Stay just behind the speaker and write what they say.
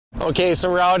Okay, so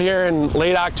we're out here in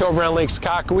late October on Lake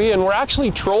Sakakawea, and we're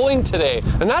actually trolling today.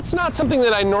 And that's not something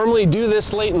that I normally do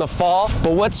this late in the fall,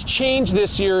 but what's changed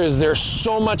this year is there's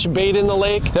so much bait in the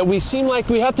lake that we seem like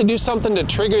we have to do something to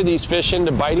trigger these fish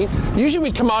into biting. Usually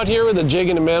we'd come out here with a jig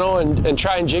and a minnow and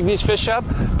try and jig these fish up,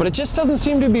 but it just doesn't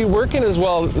seem to be working as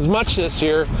much this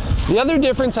year. The other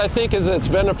difference, I think, is it's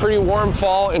been a pretty warm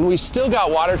fall and we still got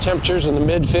water temperatures in the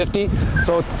mid 50.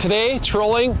 So today,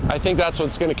 trolling, I think that's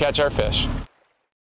what's going to catch our fish.